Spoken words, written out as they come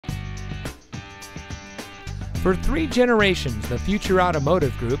For 3 generations, the Future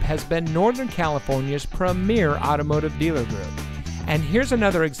Automotive Group has been Northern California's premier automotive dealer group. And here's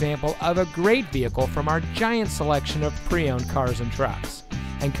another example of a great vehicle from our giant selection of pre-owned cars and trucks.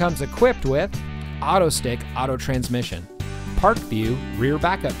 And comes equipped with AutoStick auto transmission, Park View rear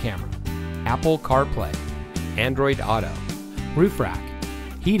backup camera, Apple CarPlay, Android Auto, roof rack,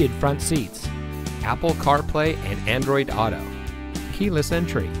 heated front seats, Apple CarPlay and Android Auto, keyless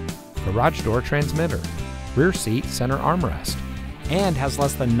entry, garage door transmitter, rear seat center armrest, and has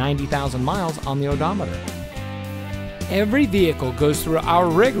less than 90,000 miles on the odometer. Every vehicle goes through our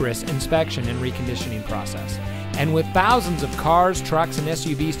rigorous inspection and reconditioning process. And with thousands of cars, trucks, and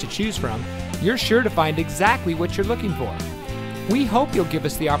SUVs to choose from, you're sure to find exactly what you're looking for. We hope you'll give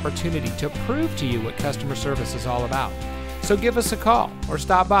us the opportunity to prove to you what customer service is all about. So give us a call or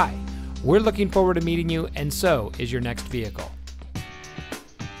stop by. We're looking forward to meeting you, and so is your next vehicle.